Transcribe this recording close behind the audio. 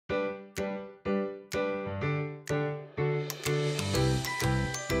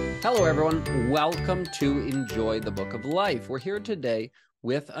Hello, everyone. Welcome to Enjoy the Book of Life. We're here today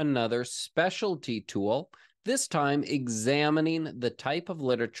with another specialty tool, this time examining the type of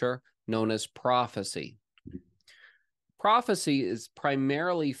literature known as prophecy. Prophecy is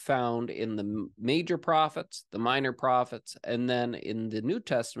primarily found in the major prophets, the minor prophets, and then in the New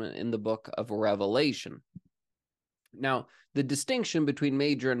Testament in the book of Revelation. Now, the distinction between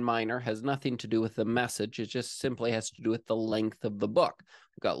major and minor has nothing to do with the message. It just simply has to do with the length of the book.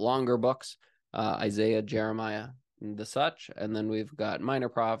 We've got longer books, Isaiah, Jeremiah, and the such, and then we've got minor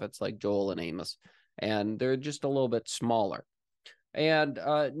prophets like Joel and Amos, and they're just a little bit smaller. And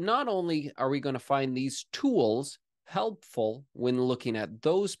not only are we going to find these tools helpful when looking at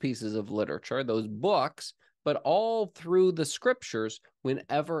those pieces of literature, those books, but all through the scriptures,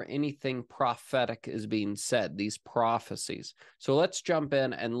 whenever anything prophetic is being said, these prophecies. So let's jump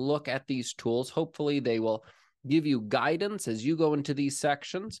in and look at these tools. Hopefully they will give you guidance as you go into these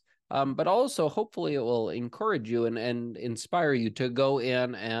sections, but also hopefully it will encourage you and inspire you to go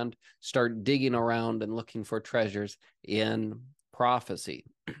in and start digging around and looking for treasures in prophecy.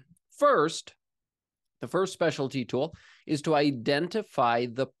 First, the first specialty tool is to identify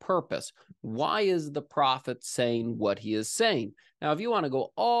the purpose. Why is the prophet saying what he is saying? Now, if you want to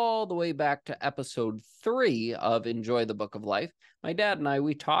go all the way back to episode 3 of Enjoy the Book of Life, my dad and I,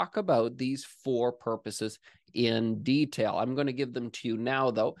 we talk about these 4 purposes in detail. I'm going to give them to you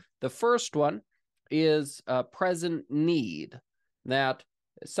now, though. The first one is present need, that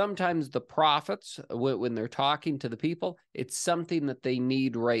sometimes the prophets, when they're talking to the people, it's something that they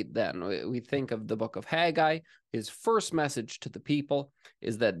need right then. We think of the book of Haggai. His first message to the people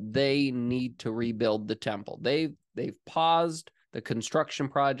is that they need to rebuild the temple. They've paused the construction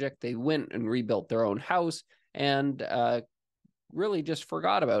project. They went and rebuilt their own house and really just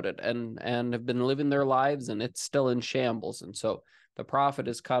forgot about it and have been living their lives, and it's still in shambles. And so the prophet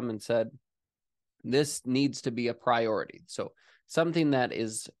has come and said, this needs to be a priority. So something that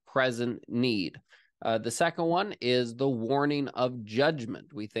is present need. The second one is the warning of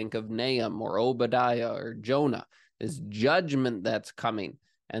judgment. We think of Nahum or Obadiah or Jonah, this judgment that's coming.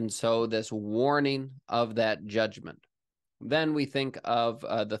 And so this warning of that judgment. Then we think of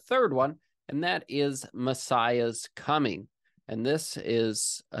the third one, and that is Messiah's coming. And this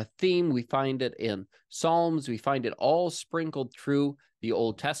is a theme. We find it in Psalms. We find it all sprinkled through the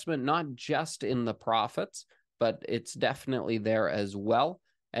Old Testament, not just in the prophets, but it's definitely there as well.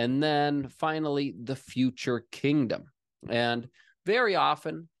 And then finally, the future kingdom. And very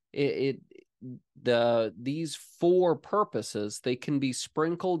often, these 4 purposes, they can be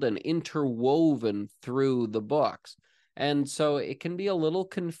sprinkled and interwoven through the books. And so it can be a little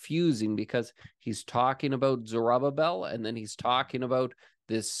confusing because he's talking about Zerubbabel, and then he's talking about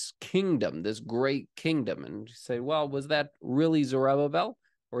this kingdom, this great kingdom. And you say, well, was that really Zerubbabel?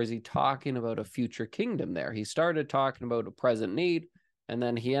 Or is he talking about a future kingdom there? He started talking about a present need, and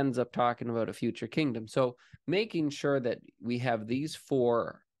then he ends up talking about a future kingdom. So making sure that we have these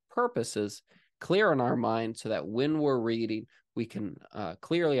 4 purposes clear in our mind so that when we're reading, we can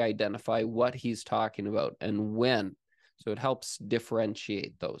clearly identify what he's talking about and when. So it helps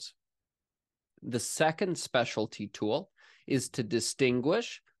differentiate those. The second specialty tool is to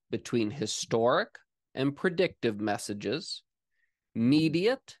distinguish between historic and predictive messages,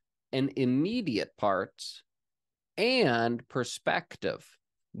 mediate and immediate parts, and perspective,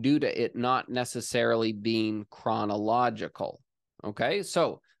 due to it not necessarily being chronological. Okay,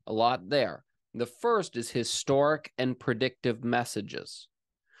 so a lot there. The first is historic and predictive messages.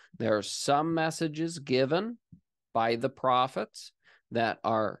 There are some messages given by the prophets that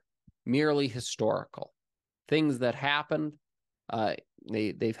are merely historical. Things that happened,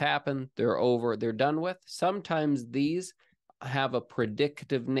 they've happened, they're over, they're done with. Sometimes these have a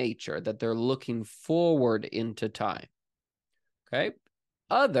predictive nature, that they're looking forward into time. Okay.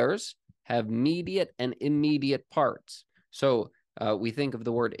 Others have mediate and immediate parts. So we think of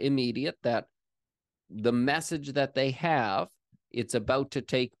the word immediate, that the message that they have, it's about to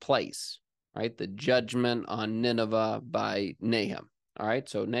take place, right? The judgment on Nineveh by Nahum. All right.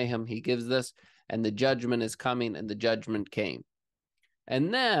 So Nahum, he gives this, and the judgment is coming, and the judgment came.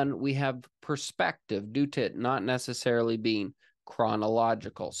 And then we have perspective, due to it not necessarily being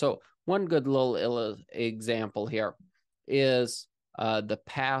chronological. So one good little example here is the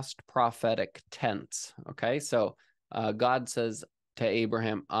past prophetic tense. Okay, so God says to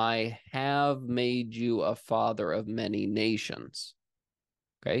Abraham, I have made you a father of many nations.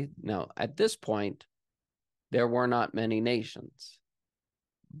 Okay, now at this point, there were not many nations,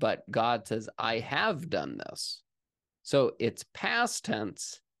 but God says, I have done this. So it's past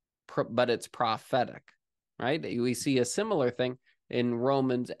tense, but it's prophetic, right? We see a similar thing in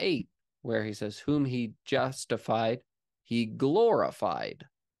Romans 8, where he says, whom he justified, he glorified.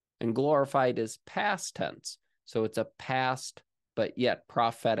 And glorified is past tense. So it's a past, but yet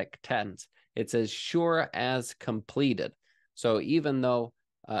prophetic tense. It's as sure as completed. So even though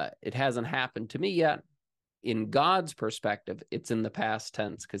it hasn't happened to me yet, in God's perspective, it's in the past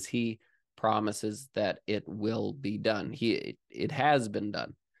tense because he promises that it will be done. It has been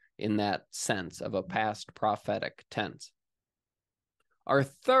done in that sense of a past prophetic tense. Our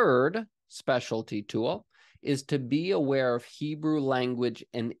third specialty tool is to be aware of Hebrew language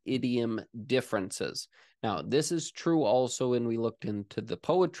and idiom differences. Now, this is true also when we looked into the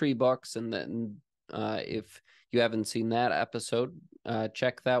poetry books, and then if you haven't seen that episode,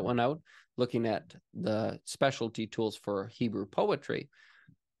 check that one out, looking at the specialty tools for Hebrew poetry.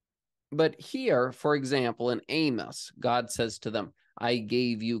 But here, for example, in Amos, God says to them, I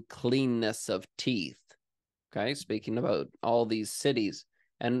gave you cleanness of teeth. Okay, speaking about all these cities.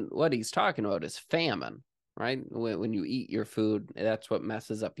 And what he's talking about is famine, right? When you eat your food, that's what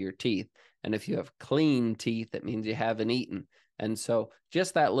messes up your teeth. And if you have clean teeth, it means you haven't eaten. And so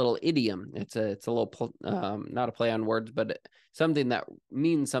just that little idiom, it's a little, not a play on words, but something that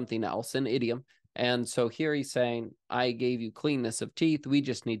means something else, an idiom. And so here he's saying, I gave you cleanness of teeth. We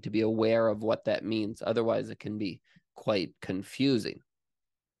just need to be aware of what that means. Otherwise, it can be quite confusing.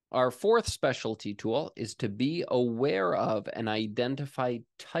 Our fourth specialty tool is to be aware of and identify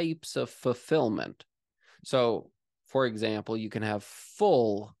types of fulfillment. So, for example, you can have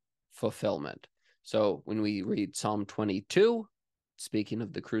full fulfillment. So when we read Psalm 22, speaking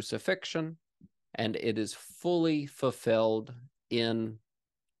of the crucifixion, and it is fully fulfilled in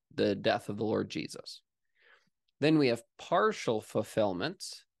the death of the Lord Jesus. Then we have partial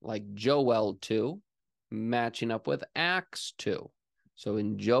fulfillments like Joel 2, matching up with Acts 2. So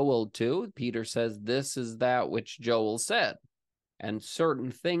in Joel 2, Peter says, this is that which Joel said. And certain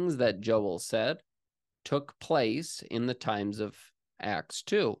things that Joel said took place in the times of Acts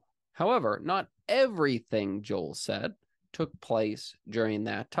 2. However, not everything Joel said took place during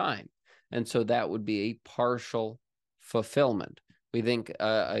that time. And so that would be a partial fulfillment. We think,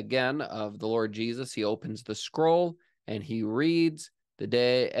 again, of the Lord Jesus. He opens the scroll and he reads the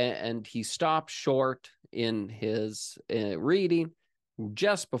day, and he stops short in his reading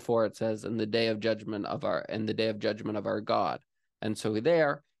just before it says, in the day of judgment of our God. And so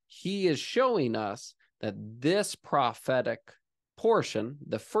there, he is showing us that this prophetic portion,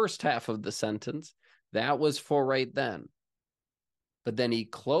 the first half of the sentence, that was for right then. But then he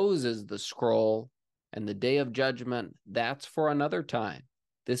closes the scroll, and the day of judgment, that's for another time.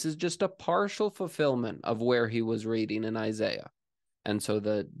 This is just a partial fulfillment of where he was reading in Isaiah. And so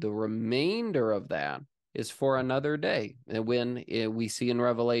the remainder of that is for another day. And when we see in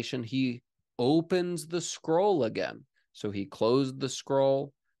Revelation, he opens the scroll again. So he closed the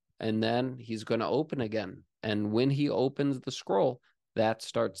scroll, and then he's going to open again. And when he opens the scroll, that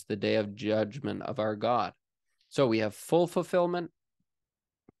starts the day of judgment of our God. So we have full fulfillment,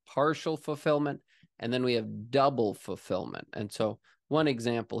 partial fulfillment, and then we have double fulfillment. And so one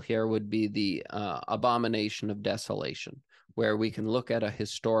example here would be the abomination of desolation, where we can look at a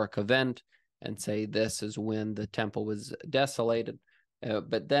historic event and say this is when the temple was desolated.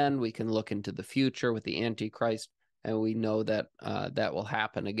 But then we can look into the future with the Antichrist, and we know that that will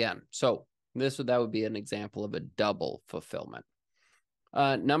happen again. So that would be an example of a double fulfillment.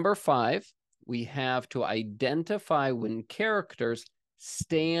 Number 5, we have to identify when characters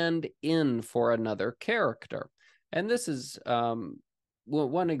stand in for another character. And this is,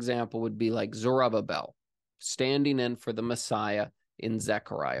 one example would be like Zerubbabel, standing in for the Messiah in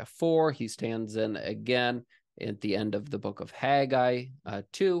Zechariah 4. He stands in again at the end of the book of Haggai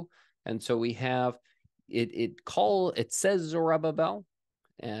 2. And so we have, it says Zerubbabel,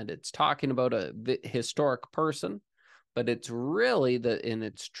 and it's talking about a historic person, but it's really in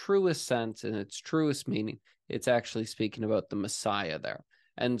its truest sense, in its truest meaning, it's actually speaking about the Messiah there.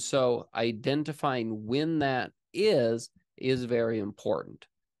 And so identifying when that is very important.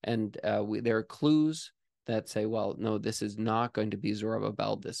 And there are clues that say, well, no, this is not going to be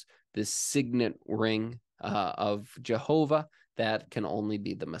Zerubbabel, this signet ring of Jehovah, that can only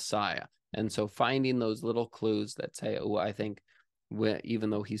be the Messiah. And so finding those little clues that say, oh, I think even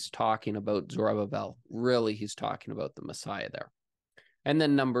though he's talking about Zerubbabel, really he's talking about the Messiah there. And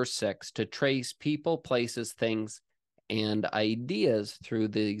then number 6, to trace people, places, things, and ideas through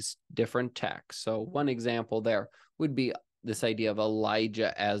these different texts. So one example there would be this idea of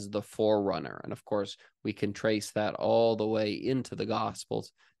Elijah as the forerunner. And of course, we can trace that all the way into the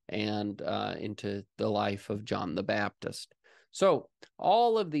Gospels and into the life of John the Baptist. So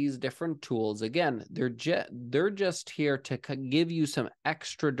all of these different tools, again, they're just here to give you some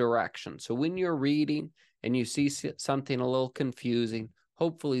extra direction. So when you're reading and you see something a little confusing,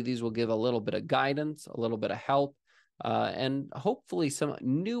 hopefully these will give a little bit of guidance, a little bit of help, and hopefully some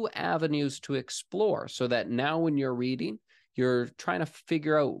new avenues to explore, so that now when you're reading, you're trying to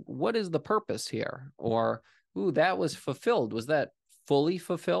figure out, what is the purpose here? Or, ooh, that was fulfilled. Was that fully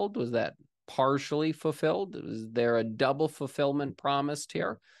fulfilled? Was that partially fulfilled? Is there a double fulfillment promised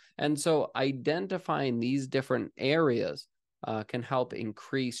here? And so identifying these different areas can help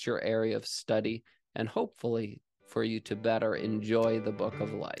increase your area of study, and hopefully for you to better enjoy the book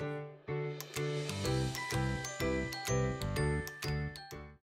of life.